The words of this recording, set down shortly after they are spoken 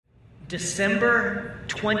December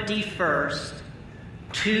 21st,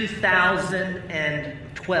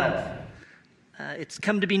 2012. It's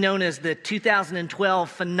come to be known as the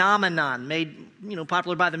 2012 phenomenon, made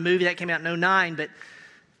popular by the movie that came out in 2009, but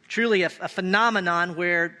truly a phenomenon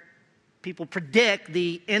where people predict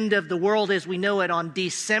the end of the world as we know it on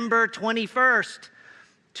December 21st,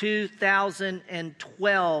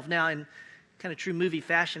 2012. Now, in kind of true movie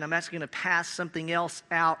fashion, I'm actually going to pass something else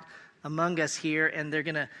out among us here, and they're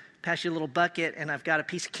going to pass you a little bucket, and I've got a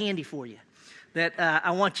piece of candy for you that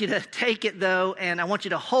I want you to take it, though, and I want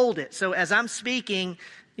you to hold it. So as I'm speaking,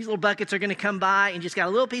 these little buckets are going to come by, and just got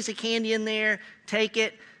a little piece of candy in there. Take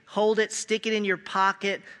it, hold it, stick it in your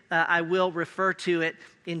pocket. I will refer to it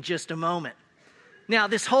in just a moment. Now,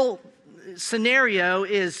 this whole scenario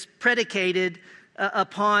is predicated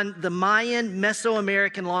upon the Mayan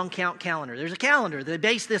Mesoamerican long count calendar. There's a calendar that they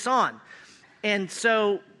base this on. And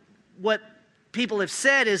so what people have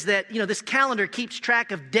said is that, this calendar keeps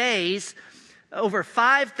track of days over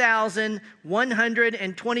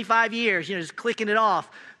 5,125 years, just clicking it off.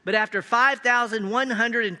 But after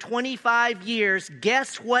 5,125 years,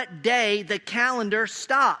 guess what day the calendar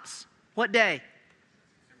stops? What day?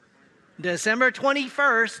 December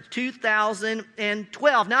 21st,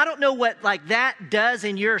 2012. Now, I don't know what that does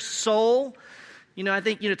in your soul. I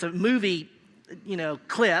think, it's a movie,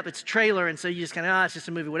 clip. It's a trailer, and so you just kind of, it's just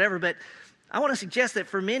a movie, whatever. But I want to suggest that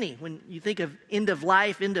for many, when you think of end of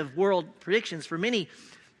life, end of world predictions, for many,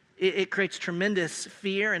 it creates tremendous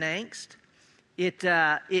fear and angst.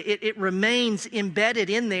 It remains embedded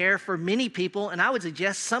in there for many people, and I would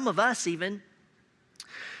suggest some of us even,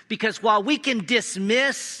 because while we can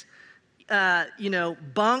dismiss,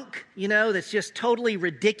 bunk, that's just totally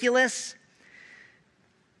ridiculous,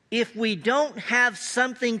 if we don't have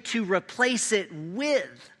something to replace it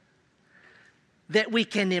with, that we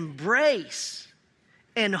can embrace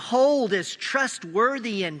and hold as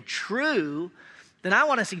trustworthy and true, then I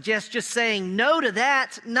want to suggest just saying no to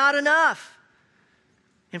that's not enough.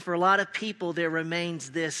 And for a lot of people, there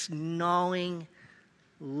remains this gnawing,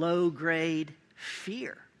 low-grade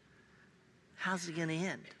fear. How's it going to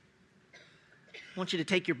end? I want you to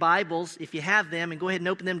take your Bibles, if you have them, and go ahead and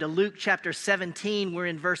open them to Luke chapter 17. We're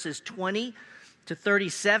in verses 20 to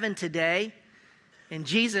 37 today. And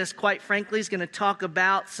Jesus, quite frankly, is going to talk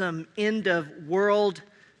about some end-of-world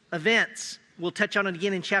events. We'll touch on it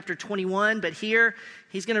again in chapter 21, but here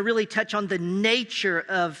he's going to really touch on the nature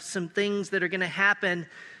of some things that are going to happen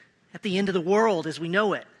at the end of the world as we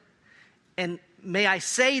know it. And may I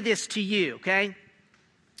say this to you, okay?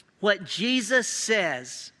 What Jesus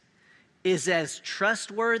says is as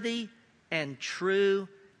trustworthy and true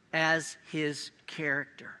as his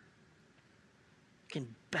character. You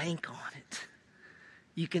can bank on it.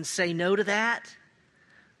 You can say no to that,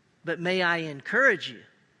 but may I encourage you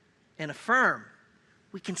and affirm,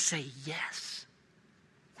 we can say yes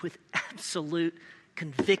with absolute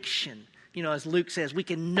conviction. As Luke says, we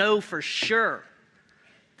can know for sure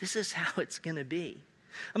this is how it's going to be.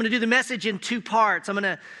 I'm going to do the message in two parts. I'm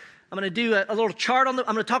going to do a little chart I'm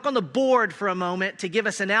going to talk on the board for a moment to give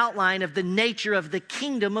us an outline of the nature of the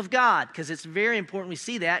kingdom of God, because it's very important we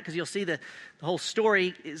see that, because you'll see the whole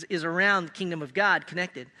story is around the kingdom of God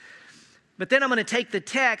connected. But then I'm going to take the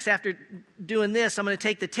text. After doing this, I'm going to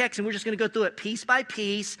take the text and we're just going to go through it piece by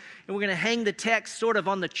piece, and we're going to hang the text sort of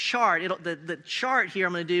on the chart. The chart here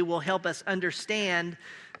I'm going to do will help us understand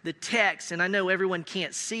the text. And I know everyone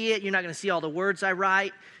can't see it. You're not going to see all the words I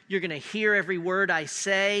write. You're going to hear every word I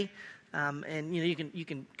say, and you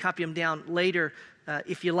can copy them down later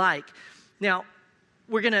if you like. Now,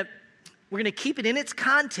 we're going to keep it in its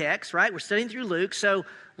context, right? We're studying through Luke. So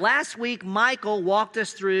last week, Michael walked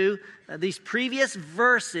us through these previous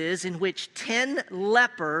verses in which 10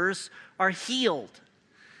 lepers are healed.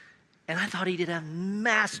 And I thought he did a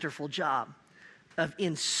masterful job of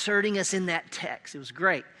inserting us in that text. It was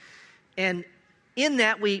great. And in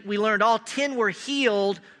that, we learned all 10 were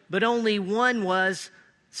healed, but only one was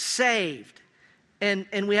saved.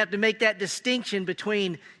 And we have to make that distinction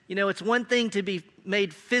between, it's one thing to be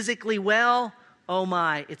made physically well. Oh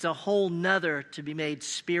my, it's a whole nother to be made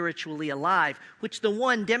spiritually alive, which the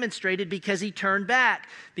one demonstrated because he turned back.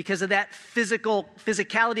 Because of that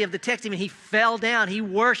physicality of the text, he fell down, he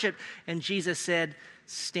worshiped, and Jesus said,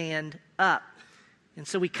 stand up. And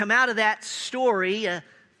so we come out of that story, a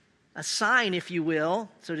sign, if you will,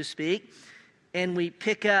 so to speak, and we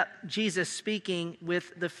pick up Jesus speaking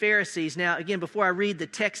with the Pharisees. Now, again, before I read the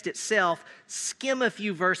text itself, skim a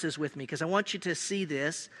few verses with me, because I want you to see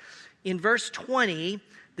this. In verse 20,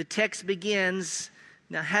 the text begins,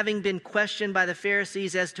 now having been questioned by the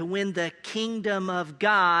Pharisees as to when the kingdom of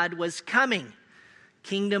God was coming.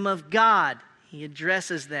 Kingdom of God. He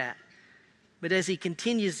addresses that. But as he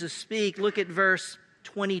continues to speak, look at verse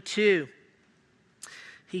 22.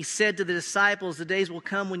 He said to the disciples, the days will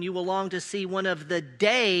come when you will long to see one of the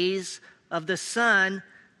days of the Son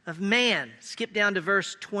of Man. Skip down to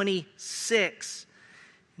verse 26.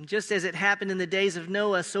 And just as it happened in the days of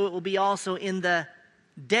Noah, so it will be also in the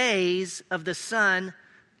days of the Son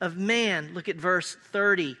of Man. Look at verse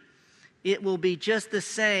 30. It will be just the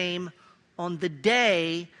same on the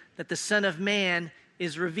day that the Son of Man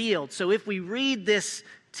is revealed. So if we read this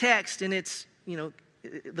text and it's,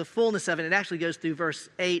 the fullness of it, it actually goes through verse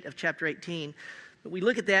 8 of chapter 18. But we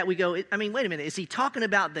look at that, we go, wait a minute, is he talking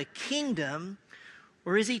about the kingdom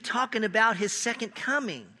or is he talking about his second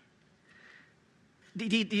coming? Do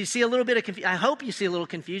you see a little bit of confusion? I hope you see a little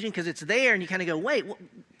confusion because it's there and you kind of go, wait,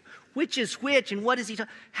 which is which and what is he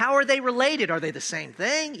talking? How are they related? Are they the same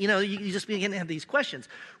thing? You just begin to have these questions,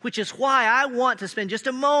 which is why I want to spend just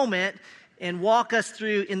a moment and walk us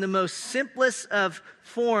through in the most simplest of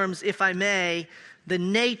forms, if I may, the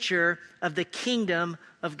nature of the kingdom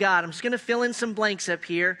of God. I'm just going to fill in some blanks up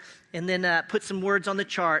here and then put some words on the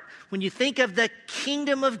chart. When you think of the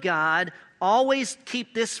kingdom of God, always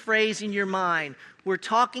keep this phrase in your mind. We're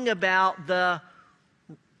talking about the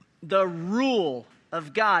rule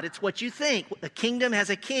of God. It's what you think. A kingdom has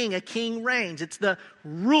a king reigns. It's the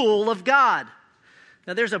rule of God.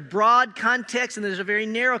 Now, there's a broad context and there's a very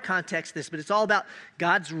narrow context to this, but it's all about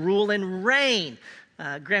God's rule and reign.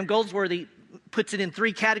 Graham Goldsworthy puts it in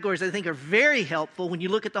three categories that I think are very helpful when you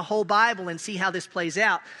look at the whole Bible and see how this plays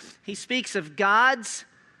out. He speaks of God's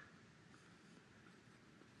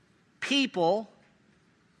people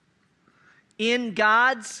in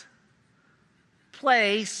God's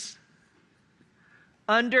place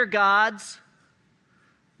under God's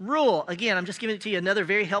rule. Again, I'm just giving it to you another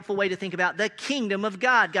very helpful way to think about the kingdom of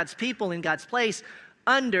God, God's people in God's place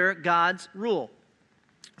under God's rule.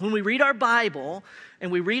 When we read our Bible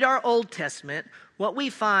and we read our Old Testament, what we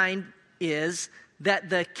find is that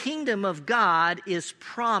the kingdom of God is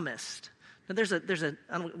promised. Now there's a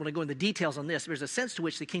I don't want to go into details on this. There's a sense to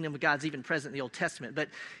which the kingdom of God is even present in the Old Testament, but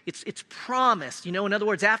it's promised. In other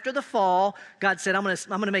words, after the fall, God said, I'm going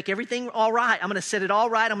to make everything all right. I'm going to set it all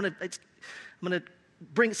right. I'm going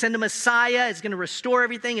to send a Messiah. It's going to restore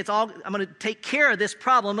everything. I'm going to take care of this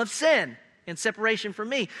problem of sin and separation from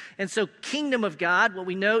me. And so kingdom of God, what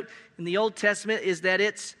we note in the Old Testament is that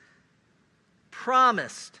it's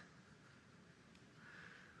promised.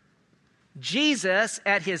 Jesus,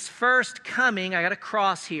 at his first coming, I got a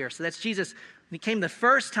cross here. So that's Jesus. When he came the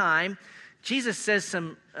first time, Jesus says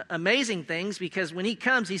some amazing things because when he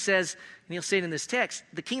comes, he says, and he'll say it in this text,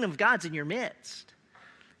 the kingdom of God's in your midst.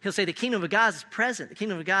 He'll say the kingdom of God is present. The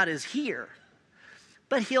kingdom of God is here.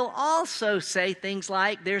 But he'll also say things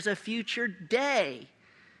like there's a future day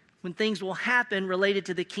when things will happen related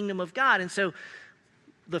to the kingdom of God. And so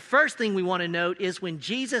the first thing we want to note is when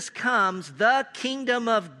Jesus comes, the kingdom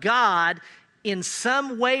of God in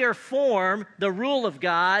some way or form, the rule of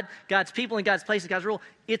God, God's people in God's place and God's rule,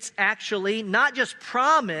 it's actually not just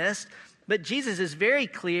promised, but Jesus is very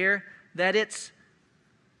clear that it's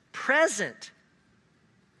present.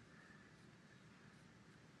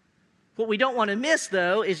 What we don't want to miss,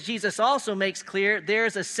 though, is Jesus also makes clear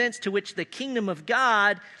there's a sense to which the kingdom of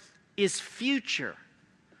God is future.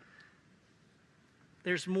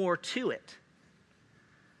 There's more to it.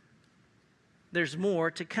 There's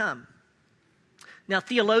more to come. Now,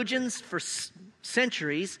 theologians for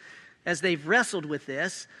centuries, as they've wrestled with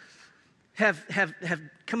this, have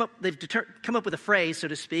come up with a phrase, so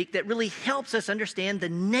to speak, that really helps us understand the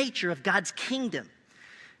nature of God's kingdom.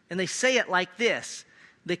 And they say it like this.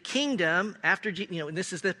 The kingdom, and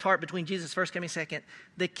this is the part between Jesus' first coming second,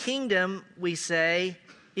 the kingdom, we say,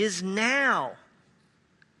 is now.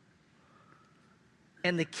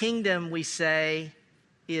 And the kingdom, we say,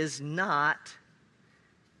 is not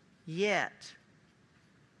yet.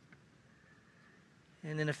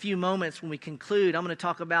 And in a few moments when we conclude, I'm going to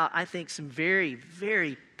talk about, I think, some very,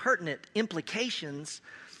 very pertinent implications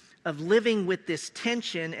of living with this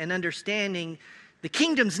tension and understanding the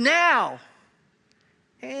kingdom's now.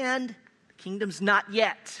 And the kingdom's not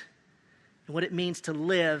yet, and what it means to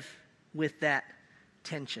live with that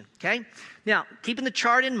tension, okay? Now, keeping the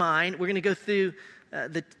chart in mind, we're going to go through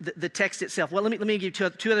the text itself. Well, let me give you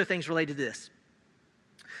two other things related to this.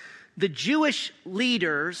 The Jewish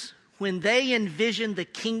leaders, when they envisioned the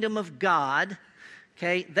kingdom of God,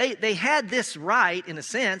 okay, they had this right, in a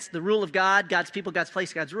sense, the rule of God, God's people, God's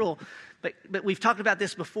place, God's rule, but we've talked about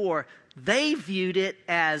this before. They viewed it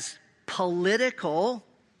as political,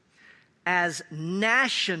 as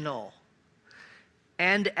national,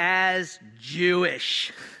 and as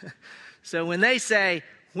Jewish. So when they say,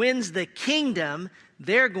 when's the kingdom?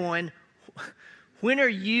 They're going, when are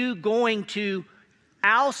you going to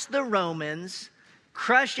oust the Romans,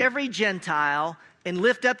 crush every Gentile, and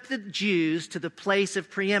lift up the Jews to the place of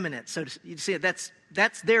preeminence? So you see, that's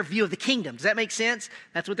their view of the kingdom. Does that make sense?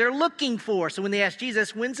 That's what they're looking for. So when they ask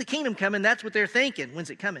Jesus, when's the kingdom coming? That's what they're thinking. When's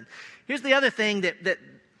it coming? Here's the other thing that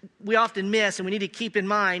we often miss and we need to keep in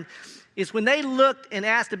mind is when they looked and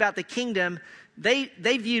asked about the kingdom, they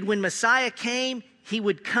viewed when Messiah came, he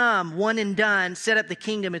would come, one and done, set up the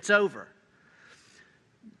kingdom, it's over.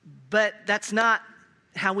 But that's not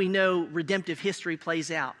how we know redemptive history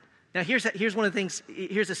plays out. Now, here's one of the things,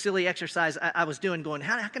 here's a silly exercise I was doing going,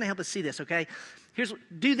 how can I help us see this, okay?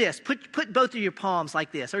 Do this. Put both of your palms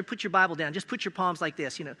like this. Or put your Bible down. Just put your palms like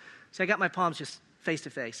this, you know. So I got my palms just face to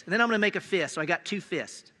face. And then I'm going to make a fist. So I got two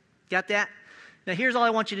fists. Got that? Now, here's all I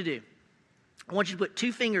want you to do. I want you to put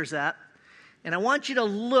two fingers up. And I want you to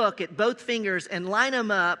look at both fingers and line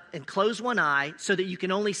them up and close one eye so that you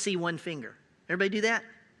can only see one finger. Everybody do that?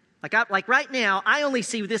 Like right now, I only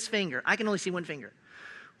see this finger. I can only see one finger.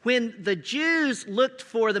 When the Jews looked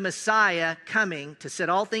for the Messiah coming to set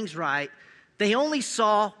all things right, they only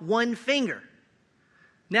saw one finger.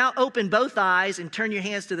 Now open both eyes and turn your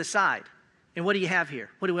hands to the side. And what do you have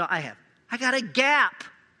here? What do I have? I got a gap.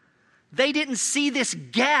 They didn't see this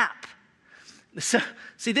gap. So,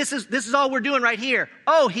 see, this is all we're doing right here.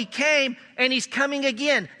 Oh, he came and he's coming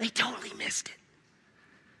again. They totally missed it.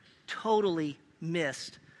 Totally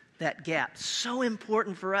missed that gap. So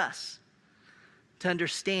important for us to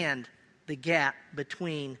understand the gap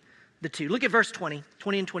between the two. Look at verse 20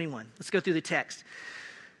 and 21. Let's go through the text.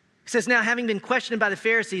 It says, now having been questioned by the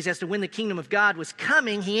Pharisees as to when the kingdom of God was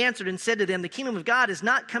coming, he answered and said to them, the kingdom of God is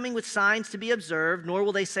not coming with signs to be observed, nor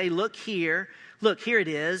will they say, look, here it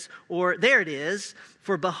is, or there it is.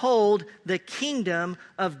 For behold, the kingdom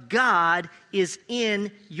of God is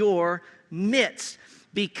in your midst.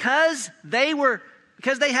 Because they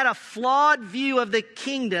had a flawed view of the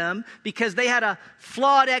kingdom, because they had a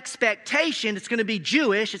flawed expectation, it's going to be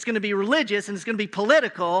Jewish, it's going to be religious, and it's going to be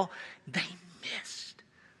political, they missed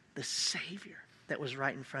the Savior that was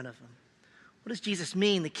right in front of them. What does Jesus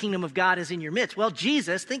mean, the kingdom of God is in your midst? Well,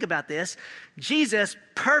 Jesus, think about this, Jesus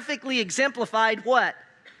perfectly exemplified what?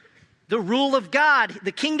 The rule of God.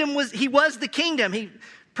 He was the kingdom. He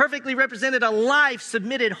perfectly represented a life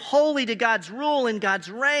submitted wholly to God's rule and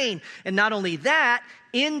God's reign. And not only that,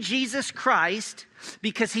 in Jesus Christ,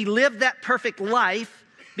 because he lived that perfect life,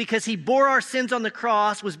 because he bore our sins on the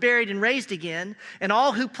cross, was buried and raised again, and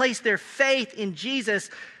all who place their faith in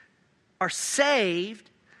Jesus are saved,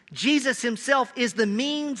 Jesus himself is the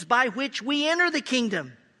means by which we enter the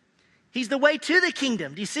kingdom. He's the way to the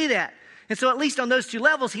kingdom. Do you see that? And so at least on those two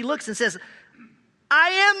levels, he looks and says, I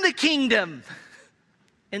am the kingdom.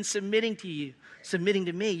 And submitting to you, submitting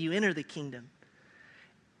to me, you enter the kingdom.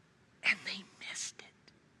 And they missed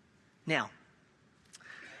it. Now,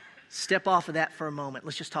 step off of that for a moment.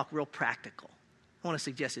 Let's just talk real practical. I want to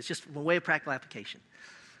suggest this, just from a way of practical application.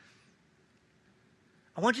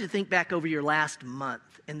 I want you to think back over your last month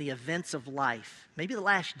and the events of life, maybe the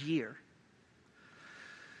last year,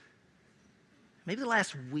 maybe the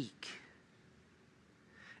last week.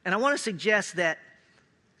 And I want to suggest that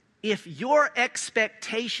if your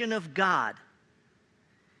expectation of God,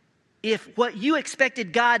 if what you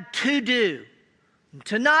expected God to do,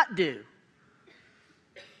 to not do,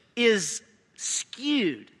 is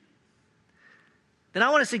skewed, then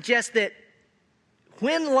I want to suggest that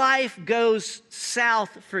when life goes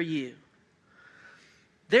south for you,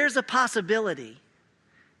 there's a possibility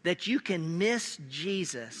that you can miss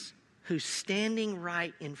Jesus who's standing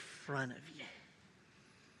right in front of you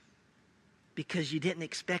because you didn't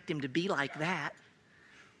expect him to be like that.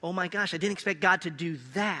 Oh my gosh, I didn't expect God to do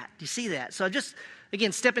that. Do you see that? So just,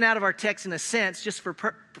 again, stepping out of our text in a sense, just for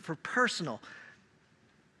personal.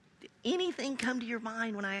 Did anything come to your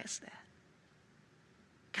mind when I asked that?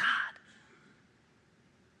 God.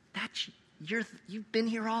 You've been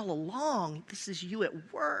here all along. This is you at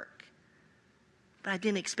work. But I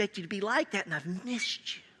didn't expect you to be like that, and I've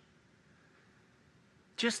missed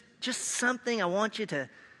you. Just something I want you to,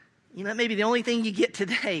 maybe the only thing you get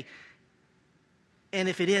today. And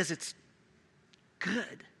if it is, it's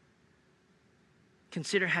good.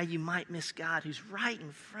 Consider how you might miss God who's right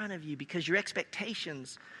in front of you because your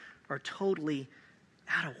expectations are totally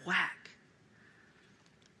out of whack.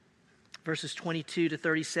 Verses 22 to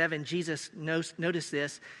 37, Jesus notice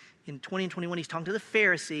this. In 20 and 21, he's talking to the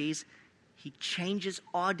Pharisees. He changes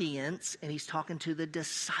audience, and he's talking to the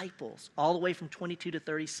disciples, all the way from 22 to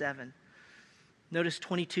 37. Notice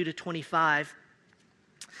 22 to 25.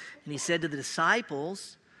 And he said to the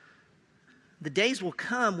disciples, the days will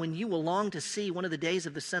come when you will long to see one of the days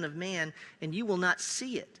of the Son of Man, and you will not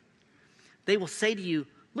see it. They will say to you,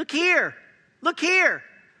 look here, look here.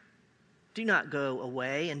 Do not go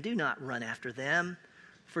away and do not run after them.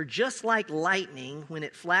 For just like lightning, when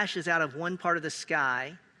it flashes out of one part of the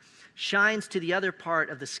sky, shines to the other part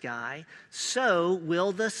of the sky, so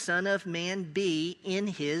will the Son of Man be in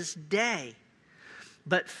his day.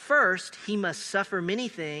 But first he must suffer many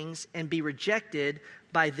things and be rejected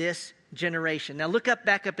by this generation. Now look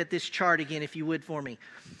back up at this chart again, if you would, for me.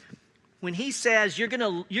 When he says you're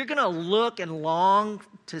gonna look and long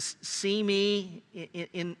to see me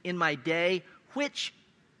in my day, which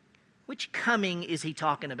coming is he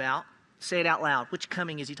talking about? Say it out loud. Which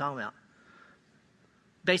coming is he talking about?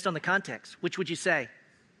 Based on the context, which would you say?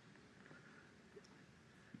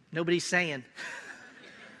 Nobody's saying.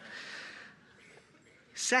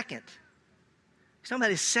 Second. He's talking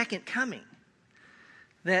about his second coming.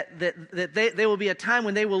 That there will be a time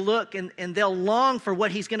when they will look and they'll long for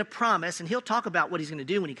what he's going to promise, and he'll talk about what he's going to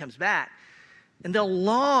do when he comes back. And they'll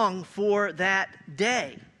long for that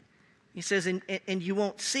day. He says, and you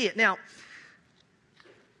won't see it. Now,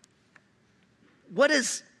 what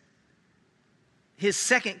does his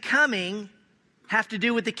second coming have to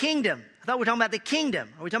do with the kingdom? I thought we were talking about the kingdom.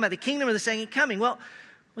 Are we talking about the kingdom or the second coming? Well,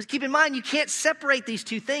 keep in mind, you can't separate these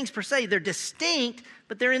two things per se. They're distinct,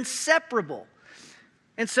 but they're inseparable.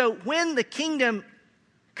 And so when the kingdom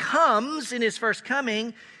comes in his first coming,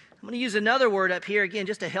 I'm going to use another word up here again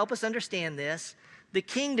just to help us understand this. The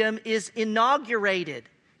kingdom is inaugurated.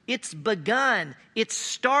 It's begun. It's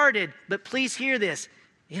started. But please hear this.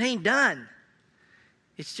 It ain't done.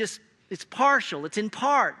 It's partial. It's in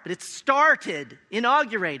part. But it's started,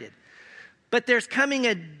 inaugurated. But there's coming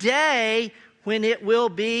a day when it will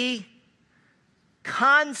be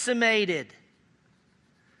consummated,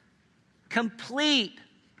 complete,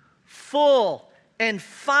 full, and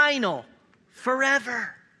final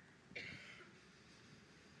forever.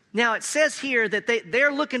 Now, it says here that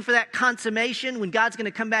they're looking for that consummation when God's going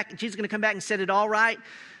to come back, and Jesus is going to come back and set it all right.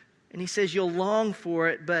 And he says you'll long for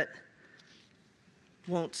it, but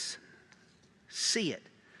won't see it.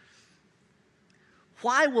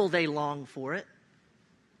 Why will they long for it?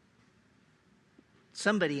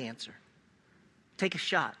 Somebody answer. Take a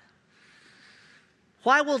shot.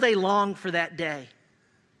 Why will they long for that day?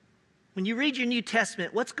 When you read your New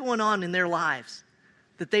Testament, what's going on in their lives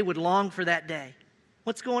that they would long for that day?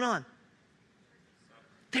 What's going on?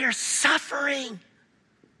 They're suffering.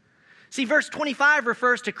 See, verse 25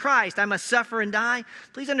 refers to Christ. I must suffer and die.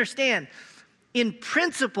 Please understand, in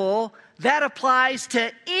principle, that applies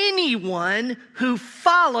to anyone who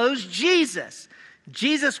follows Jesus.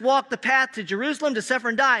 Jesus walked the path to Jerusalem to suffer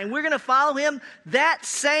and die, and we're going to follow him. That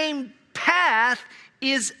same path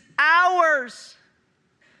is ours.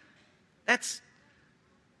 That's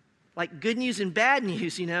like good news and bad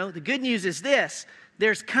news, you know. The good news is this.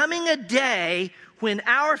 There's coming a day when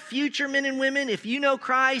our future men and women, if you know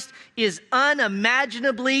Christ, is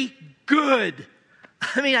unimaginably good.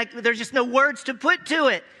 I mean, there's just no words to put to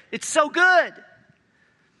it. It's so good.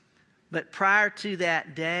 But prior to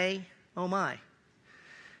that day, oh my,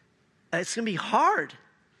 it's going to be hard.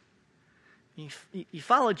 You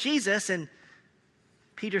follow Jesus, and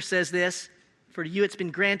Peter says this, for you it's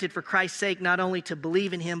been granted for Christ's sake not only to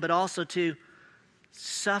believe in him, but also to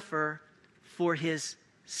suffer for his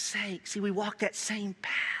sake. See, we walk that same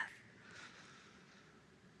path.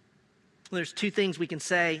 Well, there's two things we can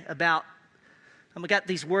say about, I've got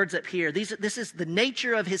these words up here. This is the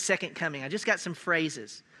nature of his second coming. I just got some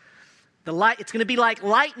phrases. It's going to be like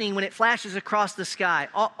lightning when it flashes across the sky.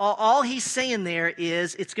 All he's saying there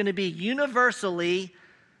is it's going to be universally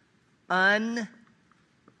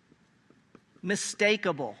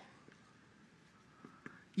unmistakable.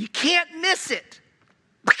 You can't miss it.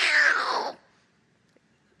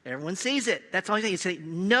 Everyone sees it. That's all he's saying. He's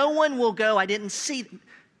saying no one will go, I didn't see.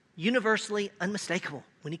 Universally unmistakable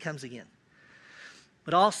when he comes again.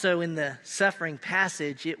 But also in the suffering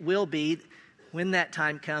passage, it will be, when that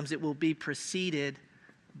time comes, it will be preceded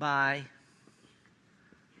by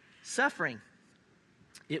suffering.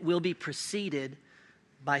 It will be preceded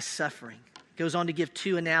by suffering. It goes on to give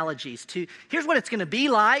two analogies. Here's what it's going to be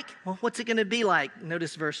like. Well, what's it going to be like?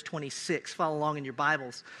 Notice verse 26. Follow along in your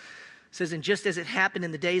Bibles. It says, and just as it happened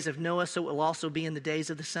in the days of Noah, so it will also be in the days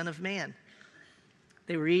of the Son of Man.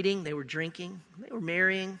 They were eating, they were drinking, they were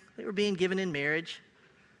marrying, they were being given in marriage,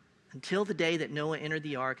 until the day that Noah entered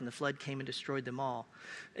the ark and the flood came and destroyed them all.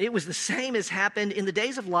 It was the same as happened in the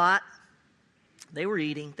days of Lot. They were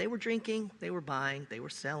eating, they were drinking, they were buying, they were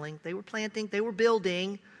selling, they were planting, they were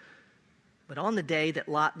building. But on the day that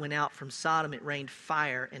Lot went out from Sodom, it rained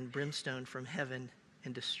fire and brimstone from heaven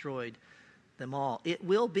and destroyed them all. It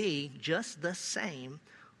will be just the same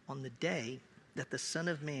on the day that the Son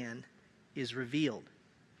of Man is revealed.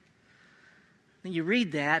 And you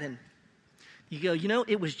read that and you go,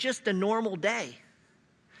 it was just a normal day.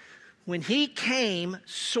 When he came,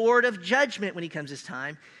 sword of judgment, when he comes this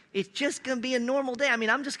time, it's just going to be a normal day. I mean,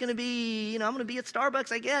 I'm just going to be, I'm going to be at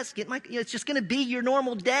Starbucks, I guess. It's just going to be your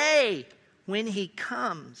normal day when he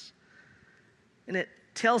comes. And it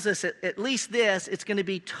tells us at least this, it's going to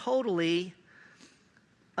be totally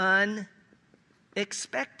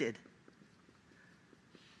unexpected.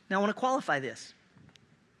 Now, I want to qualify this.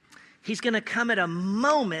 He's going to come at a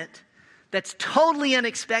moment that's totally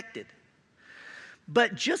unexpected.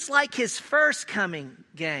 But just like his first coming,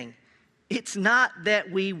 gang, it's not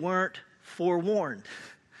that we weren't forewarned,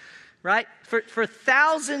 right? For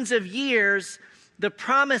thousands of years, the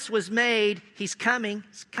promise was made, he's coming,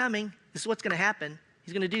 this is what's going to happen.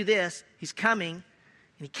 He's going to do this, he's coming, and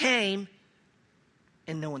he came,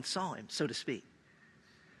 and no one saw him, so to speak.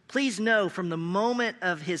 Please know from the moment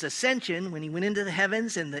of his ascension, when he went into the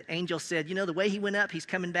heavens and the angel said, the way he went up, he's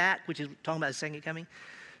coming back, which is talking about his second coming,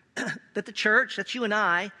 that the church, that's you and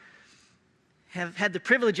I, have had the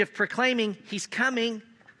privilege of proclaiming, he's coming,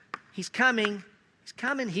 he is going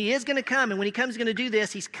to come, and when he comes, he's going to do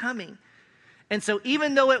this, he's coming. And so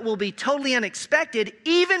even though it will be totally unexpected,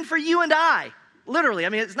 even for you and I, literally, I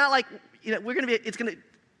mean, it's not like, it's going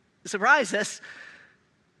to surprise us,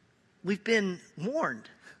 we've been warned.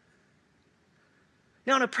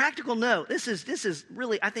 Now, on a practical note, this is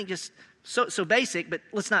really, I think, just so basic, but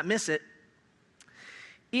let's not miss it.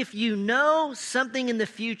 If you know something in the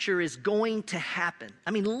future is going to happen,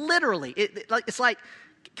 I mean, literally, it's like,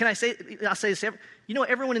 I'll say this,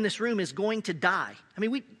 everyone in this room is going to die. I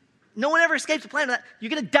mean, no one ever escapes the planet of that.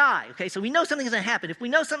 You're going to die, okay? So we know something's going to happen. If we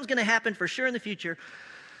know something's going to happen for sure in the future,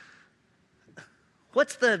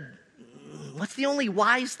 what's the only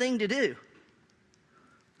wise thing to do?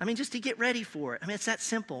 I mean, just to get ready for it. I mean, it's that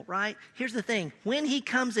simple, right? Here's the thing. When he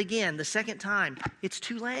comes again the second time, it's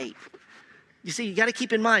too late. You see, you got to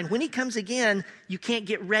keep in mind, when he comes again, you can't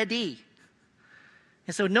get ready.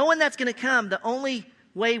 And so knowing that's going to come, the only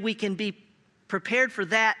way we can be prepared for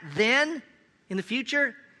that then, in the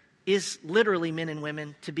future, is literally, men and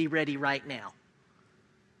women, to be ready right now.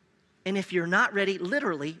 And if you're not ready,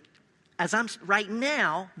 literally, as I'm right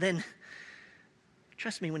now, then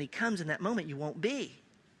trust me, when he comes in that moment, you won't be.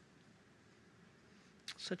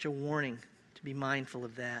 Such a warning to be mindful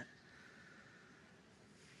of that.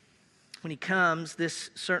 When he comes,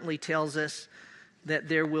 this certainly tells us that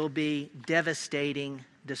there will be devastating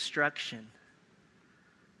destruction.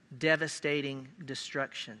 Devastating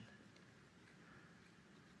destruction.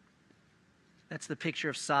 That's the picture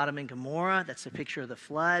of Sodom and Gomorrah. That's the picture of the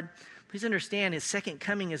flood. Please understand, his second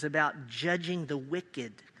coming is about judging the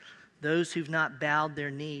wicked, those who've not bowed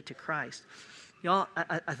their knee to Christ. Y'all,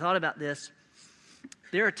 I thought about this.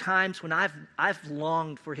 There are times when I've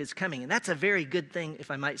longed for his coming, and that's a very good thing,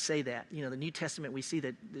 if I might say that. The New Testament, we see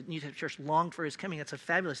that the New Testament church longed for his coming. That's a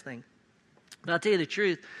fabulous thing. But I'll tell you the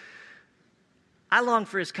truth. I long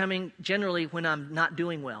for his coming generally when I'm not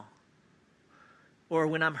doing well, or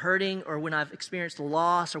when I'm hurting, or when I've experienced a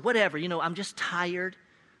loss, or whatever. I'm just tired.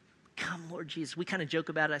 Come, Lord Jesus. We kind of joke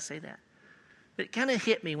about it. I say that. But it kind of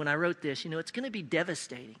hit me when I wrote this. It's going to be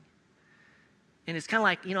devastating. And it's kind of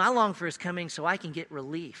like, I long for his coming so I can get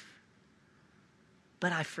relief.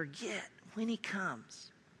 But I forget, when he comes,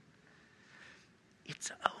 it's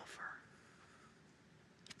over.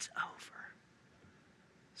 It's over.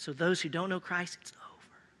 So those who don't know Christ, it's over.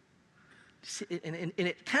 And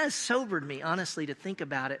it kind of sobered me, honestly, to think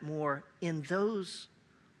about it more in those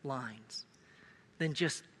lines than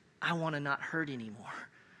just, I want to not hurt anymore.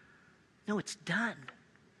 No, it's done.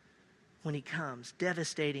 When he comes,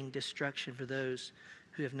 devastating destruction for those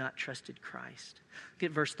who have not trusted Christ. Look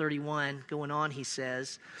at verse 31. Going on, he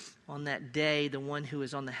says, on that day, the one who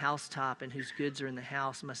is on the housetop and whose goods are in the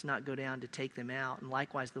house must not go down to take them out. And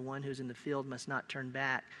likewise, the one who's in the field must not turn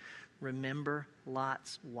back. Remember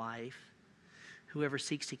Lot's wife. Whoever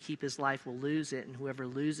seeks to keep his life will lose it, and whoever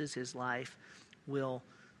loses his life will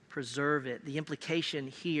preserve it. The implication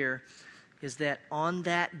here is that on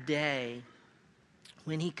that day,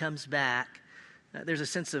 when he comes back, there's a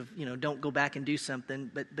sense of, don't go back and do something.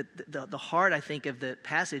 But the heart, I think, of the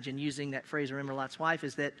passage and using that phrase, remember Lot's wife,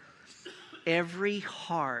 is that every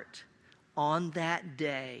heart on that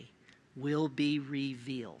day will be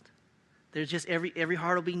revealed. There's just every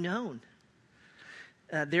heart will be known.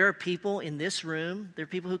 There are people in this room, there are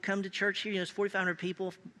people who come to church here, there's 4,500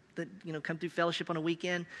 people, that come through fellowship on a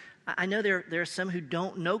weekend. I know there are some who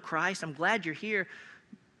don't know Christ. I'm glad you're here.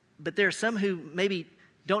 But there are some who maybe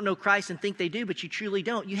don't know Christ and think they do, but you truly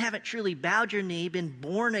don't. You haven't truly bowed your knee, been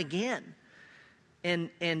born again.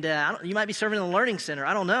 And you might be serving in a learning center.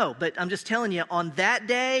 I don't know. But I'm just telling you, on that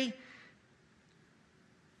day,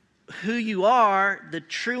 who you are, the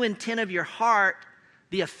true intent of your heart,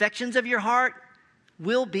 the affections of your heart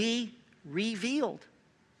will be revealed.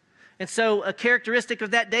 And so a characteristic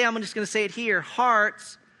of that day, I'm just going to say it here,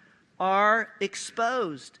 hearts are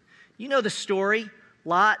exposed. You know the story.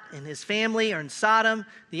 Lot and his family are in Sodom.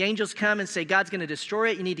 The angels come and say, God's going to destroy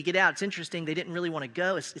it. You need to get out. It's interesting. They didn't really want to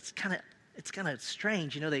go. It's kind of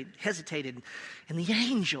strange. They hesitated. And the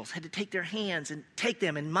angels had to take their hands and take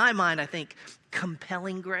them. In my mind, I think,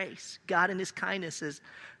 compelling grace. God in his kindness says,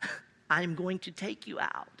 I'm going to take you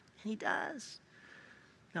out. And he does.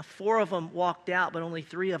 Now, 4 of them walked out, but only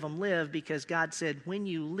 3 of them lived because God said, when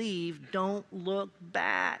you leave, don't look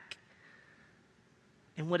back.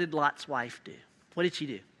 And what did Lot's wife do? What did she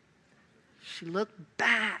do? She looked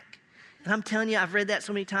back. And I'm telling you, I've read that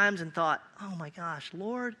so many times and thought, oh my gosh,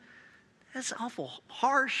 Lord, that's awful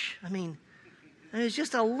harsh. I mean, it's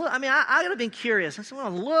just a look. I mean, I would have been curious. I said,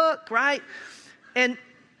 well, look, right? And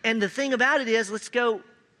the thing about it is, let's go.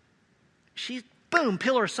 She's, boom,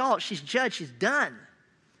 pillar of salt. She's judged. She's done.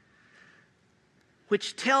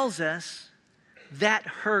 Which tells us that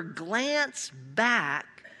her glance back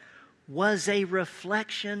was a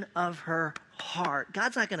reflection of her heart.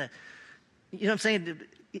 God's not going to, you know what I'm saying?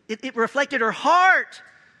 It reflected her heart.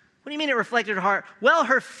 What do you mean it reflected her heart? Well,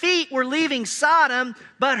 her feet were leaving Sodom,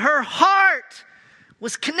 but her heart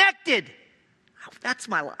was connected. Oh, that's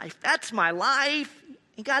my life. That's my life.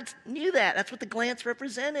 And God knew that. That's what the glance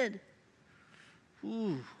represented.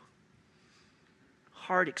 Ooh.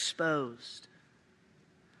 Heart exposed.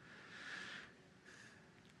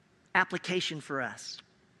 Application for us.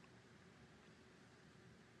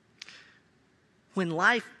 When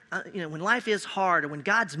life is hard, or when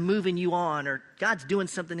God's moving you on, or God's doing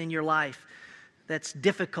something in your life that's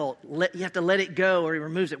difficult, you have to let it go, or he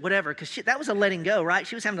removes it, whatever. Because that was a letting go, right?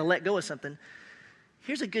 She was having to let go of something.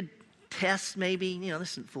 Here's a good test, maybe.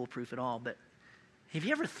 This isn't foolproof at all, but have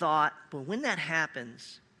you ever thought, well, when that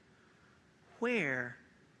happens, where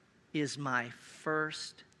is my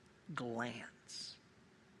first glance?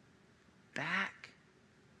 Back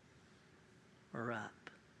or up?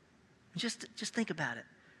 Just think about it.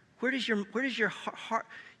 Where does your heart,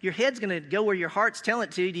 your head's going to go where your heart's telling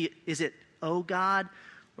it to? Is it, oh God,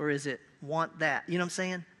 or is it want that? You know what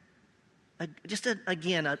I'm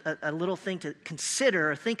saying? A little thing to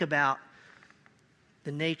consider or think about,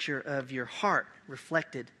 the nature of your heart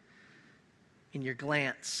reflected in your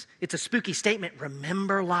glance. It's a spooky statement.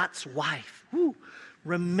 Remember Lot's wife. Woo.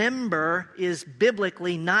 Remember is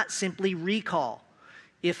biblically not simply recall.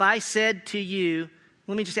 If I said to you,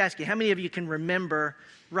 let me just ask you, how many of you can remember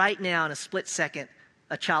right now in a split second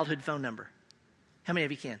a childhood phone number? How many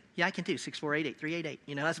of you can? Yeah, I can too. 6488388.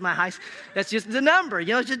 That's my high. That's just the number. It's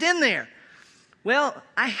just in there. Well,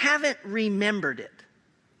 I haven't remembered it.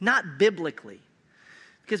 Not biblically.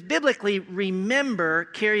 Because biblically, remember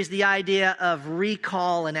carries the idea of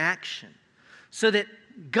recall and action. So that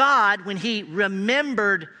God, when he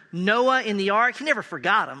remembered Noah in the ark, he never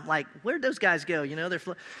forgot them. Like, where'd those guys go? He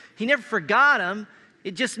never forgot them.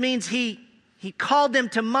 It just means he called them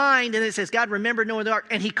to mind, and it says God remembered Noah in the ark,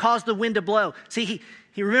 and he caused the wind to blow. See,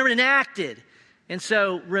 he remembered and acted. And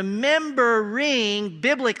so remembering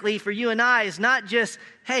biblically for you and I is not just,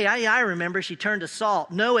 hey, I remember she turned to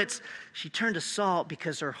salt. No, she turned to salt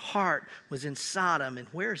because her heart was in Sodom. And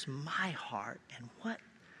where's my heart? And what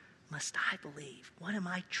must I believe? What am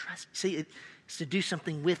I trusting? See, it's to do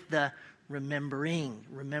something with the remembering.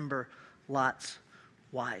 Remember Lot's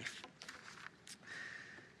wife.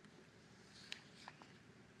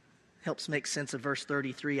 Helps make sense of verse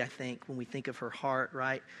 33, I think, when we think of her heart,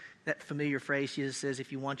 right? That familiar phrase, Jesus says,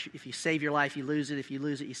 if you save your life, you lose it. If you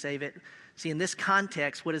lose it, you save it. See, in this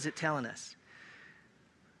context, what is it telling us?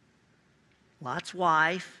 Lot's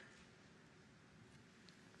wife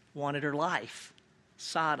wanted her life.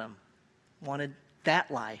 Sodom wanted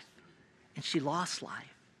that life, and she lost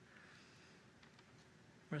life.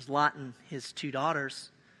 Whereas Lot and his 2 daughters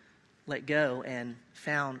let go and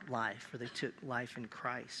found life, or they took life in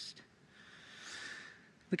Christ.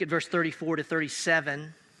 Look at verse 34 to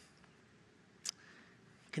 37.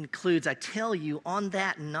 Concludes, I tell you, on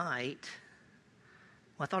that night,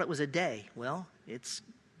 well, I thought it was a day. Well, it's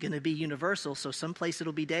going to be universal, so someplace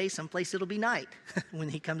it'll be day, someplace it'll be night when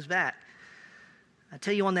he comes back. I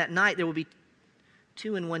tell you, on that night, there will be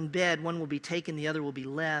Two in one bed, one will be taken, the other will be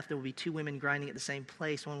left. There will be two women grinding at the same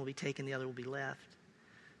place, one will be taken, the other will be left.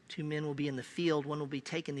 Two men will be in the field, one will be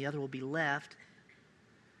taken, the other will be left.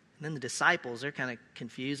 And then the disciples, they're kind of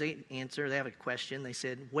confused. They have a question. They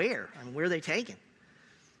said, where? I mean, where are they taken?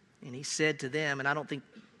 And he said to them, and I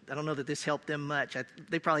don't know that this helped them much.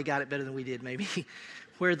 They probably got it better than we did, maybe.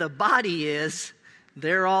 Where the body is,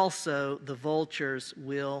 there also the vultures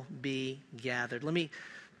will be gathered. Let me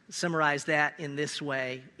summarize that in this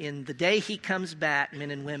way. In the day he comes back,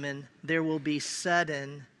 men and women, there will be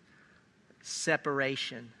sudden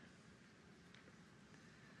separation.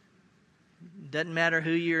 Doesn't matter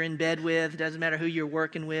who you're in bed with, doesn't matter who you're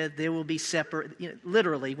working with, there will be separate.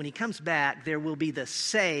 Literally, when he comes back, there will be the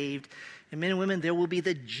saved, and men and women, there will be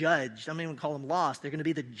the judged. I'm not even call them lost. They're going to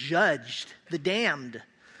be the judged, the damned,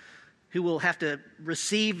 who will have to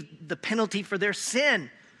receive the penalty for their sin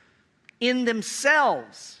in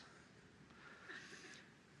themselves.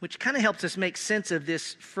 Which kind of helps us make sense of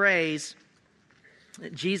this phrase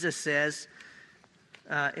that Jesus says,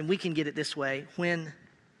 and we can get it this way.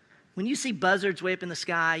 When you see buzzards way up in the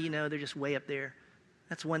sky, they're just way up there.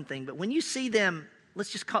 That's one thing. But when you see them, let's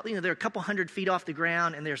just call, they're a couple 100 feet off the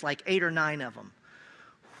ground and there's like 8 or 9 of them.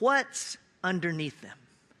 What's underneath them?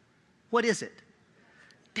 What is it?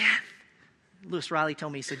 Death. Lewis Riley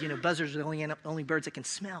told me, he said, buzzards are the only birds that can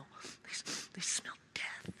smell. They smell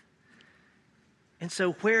death. And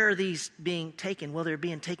so where are these being taken? Well, they're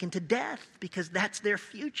being taken to death because that's their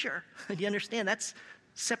future. Do you understand? That's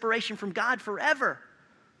separation from God forever.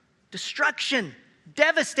 Destruction,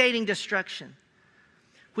 devastating destruction.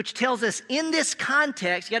 Which tells us in this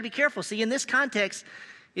context, you got to be careful. See, in this context,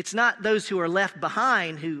 it's not those who are left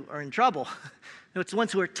behind who are in trouble. No, it's the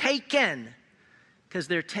ones who are taken because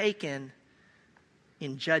they're taken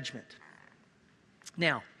in judgment.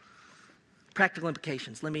 Now, practical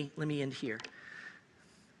implications. Let me end here.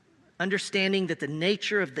 Understanding that the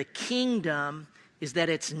nature of the kingdom is that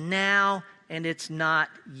it's now and it's not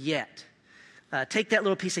yet. Take that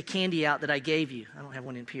little piece of candy out that I gave you. I don't have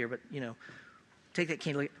one in here, but, take that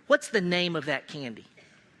candy. What's the name of that candy?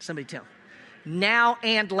 Somebody tell me. Now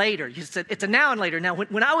and later. You said it's a now and later. Now,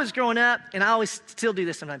 when I was growing up, and I always still do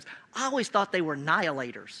this sometimes, I always thought they were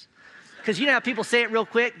annihilators. Because you know how people say it real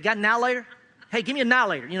quick? Got an now later? Hey, give me a now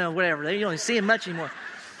later. Whatever. You don't see them much anymore.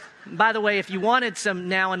 By the way, if you wanted some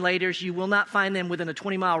now and laters, you will not find them within a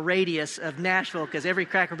 20-mile radius of Nashville because every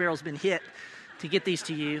Cracker Barrel's been hit to get these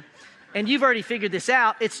to you. And you've already figured this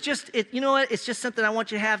out. It's just, you know what? It's just something I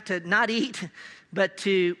want you to have to not eat, but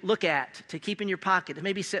to look at, to keep in your pocket, to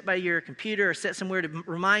maybe set by your computer or set somewhere to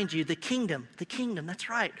remind you the kingdom, that's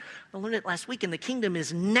right. I learned it last week, and the kingdom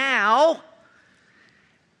is now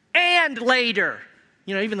and later.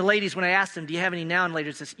 Even the ladies, when I asked them, do you have any now and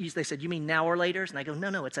laters? They said, you mean now or laters? And I go,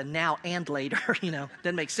 no, it's a now and later.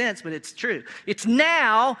 Doesn't make sense, but it's true. It's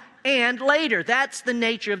now and later. That's the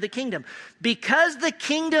nature of the kingdom. Because the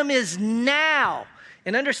kingdom is now,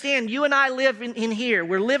 and understand, you and I live in here.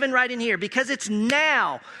 We're living right in here. Because it's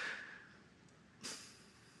now,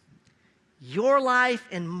 your life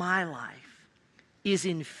and my life is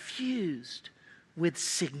infused with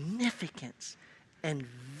significance and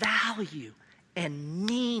value and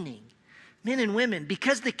meaning. Men and women,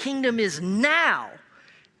 because the kingdom is now,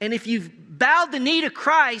 and if you've bowed the knee to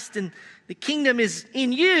Christ and the kingdom is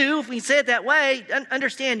in you, if we say it that way,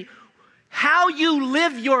 understand how you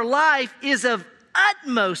live your life is of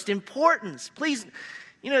utmost importance. Please,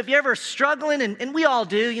 if you're ever struggling, and we all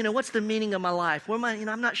do, what's the meaning of my life? Where am I?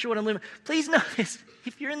 I'm not sure what I'm living. Please know this,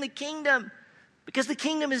 if you're in the kingdom, because the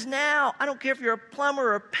kingdom is now, I don't care if you're a plumber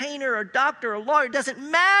or a painter or a doctor or a lawyer, it doesn't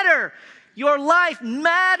matter. Your life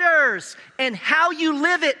matters, and how you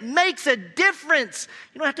live it makes a difference.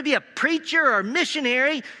 You don't have to be a preacher or a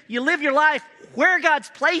missionary. You live your life where God's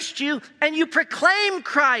placed you, and you proclaim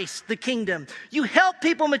Christ, the kingdom. You help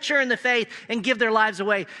people mature in the faith and give their lives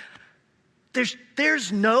away.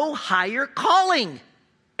 There's no higher calling,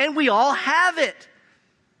 and we all have it.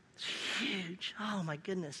 It's huge. Oh, my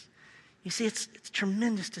goodness. You see, it's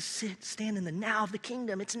tremendous to stand in the now of the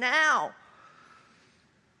kingdom. It's now.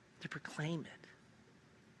 To proclaim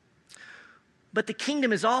it. But the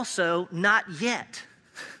kingdom is also not yet.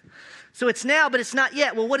 So it's now, but it's not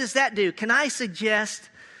yet. Well, what does that do? Can I suggest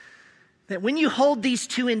that when you hold these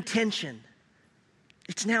two in tension,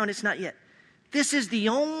 it's now and it's not yet, this is the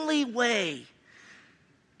only way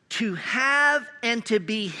to have and to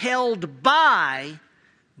be held by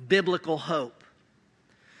biblical hope.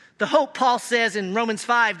 The hope, Paul says in Romans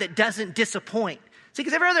 5, that doesn't disappoint. See,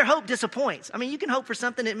 because every other hope disappoints. I mean, you can hope for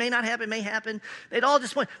something. It may not happen, it may happen. It all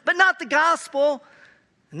disappoint. But not the gospel,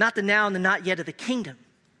 not the now and the not yet of the kingdom.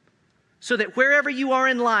 so that wherever you are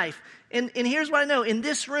in life, and here's what I know, in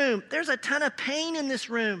this room, there's a ton of pain in this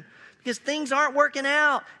room because things aren't working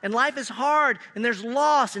out and life is hard and there's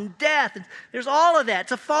loss and death and there's all of that.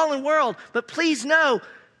 It's a fallen world. But please know,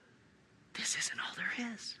 this isn't all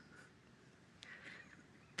there is.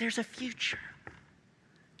 There's a future.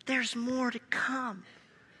 There's more to come.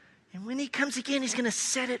 And when he comes again, he's going to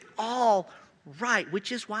set it all right,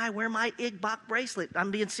 which is why I wear my Igbok bracelet.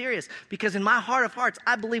 I'm being serious. Because in my heart of hearts,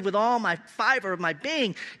 I believe with all my fiber of my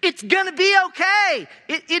being, it's going to be okay.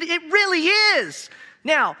 It really is.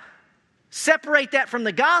 Now, separate that from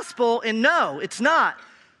the gospel, and no, it's not.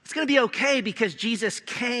 It's going to be okay because Jesus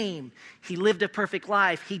came. He lived a perfect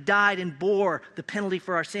life. He died and bore the penalty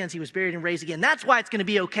for our sins. He was buried and raised again. That's why it's going to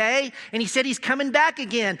be okay. And he said he's coming back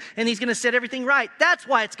again, and he's going to set everything right. That's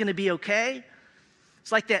why it's going to be okay.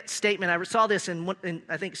 It's like that statement. I saw this in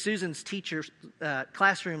I think Susan's teacher's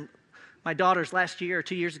classroom, my daughter's last year or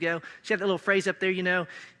 2 years ago. She had that little phrase up there,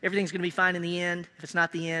 everything's going to be fine in the end. If it's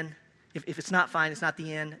not the end, if it's not fine, it's not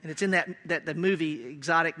the end. And it's in that movie,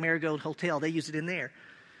 Exotic Marigold Hotel. They use it in there.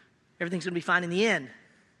 Everything's going to be fine in the end.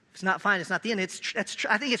 If it's not fine, it's not the end.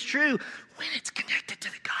 I think it's true when it's connected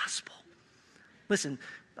to the gospel. Listen,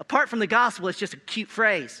 apart from the gospel, it's just a cute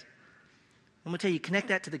phrase. I'm going to tell you, connect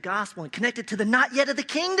that to the gospel and connect it to the not yet of the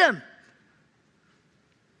kingdom.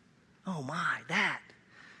 Oh my, that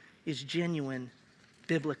is genuine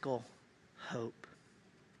biblical hope.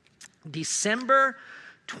 December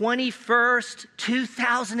 21st,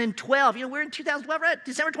 2012. We're in 2012, right?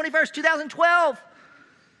 December 21st, 2012.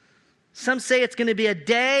 Some say it's going to be a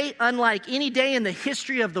day unlike any day in the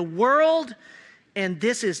history of the world. And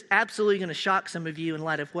this is absolutely going to shock some of you in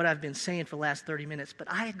light of what I've been saying for the last 30 minutes.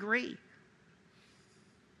 But I agree.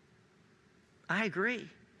 I agree.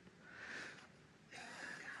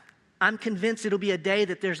 I'm convinced it'll be a day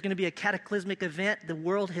that there's going to be a cataclysmic event the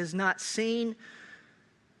world has not seen.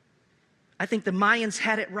 I think the Mayans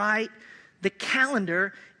had it right. The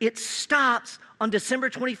calendar, it stops on December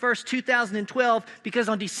 21st, 2012, because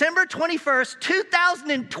on December 21st,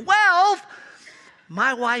 2012,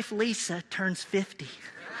 my wife Lisa turns 50.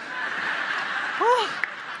 Oh.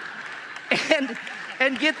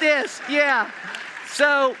 And get this, yeah.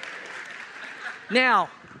 So now,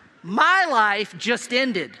 my life just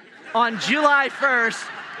ended on July 1st,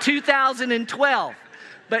 2012.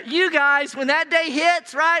 But you guys, when that day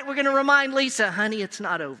hits, right, we're going to remind Lisa, honey, it's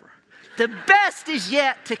not over. The best is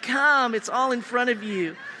yet to come. It's all in front of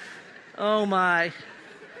you. Oh, my.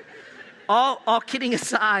 All kidding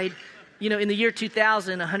aside, in the year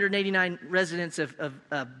 2000, 189 residents of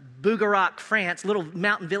Bougueroc, France, little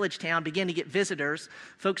mountain village town, began to get visitors.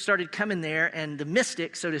 Folks started coming there, and the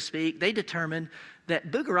mystics, so to speak, they determined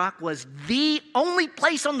that Bougueroc was the only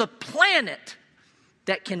place on the planet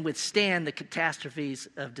that can withstand the catastrophes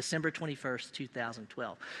of December 21st,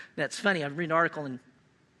 2012. That's funny. I've read an article, and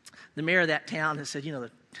the mayor of that town has said,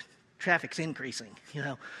 the traffic's increasing.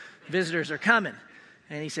 Visitors are coming.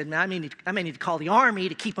 And he said, I may need to call the army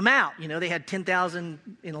to keep them out. They had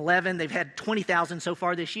 10,000 in 11. They've had 20,000 so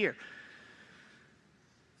far this year.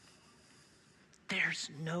 There's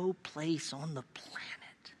no place on the planet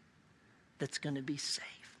that's going to be safe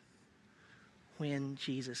when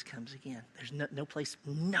Jesus comes again. There's no place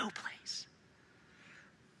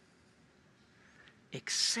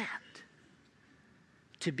except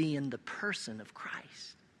to be in the person of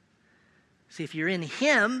Christ. See, if you're in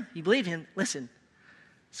him, you believe him, listen,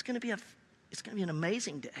 it's going to be an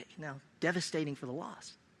amazing day. Now, devastating for the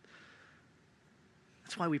lost.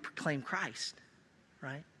 That's why we proclaim Christ,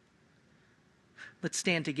 right? Let's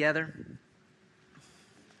stand together.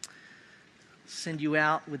 Send you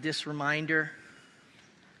out with this reminder.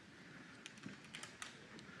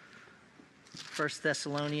 1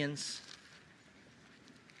 Thessalonians.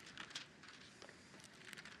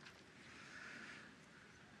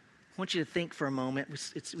 I want you to think for a moment.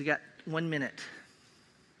 We got 1 minute.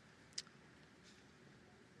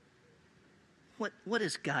 What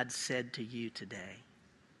has God said to you today?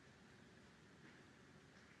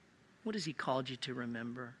 What has he called you to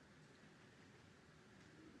remember?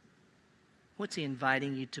 What's he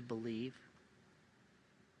inviting you to believe?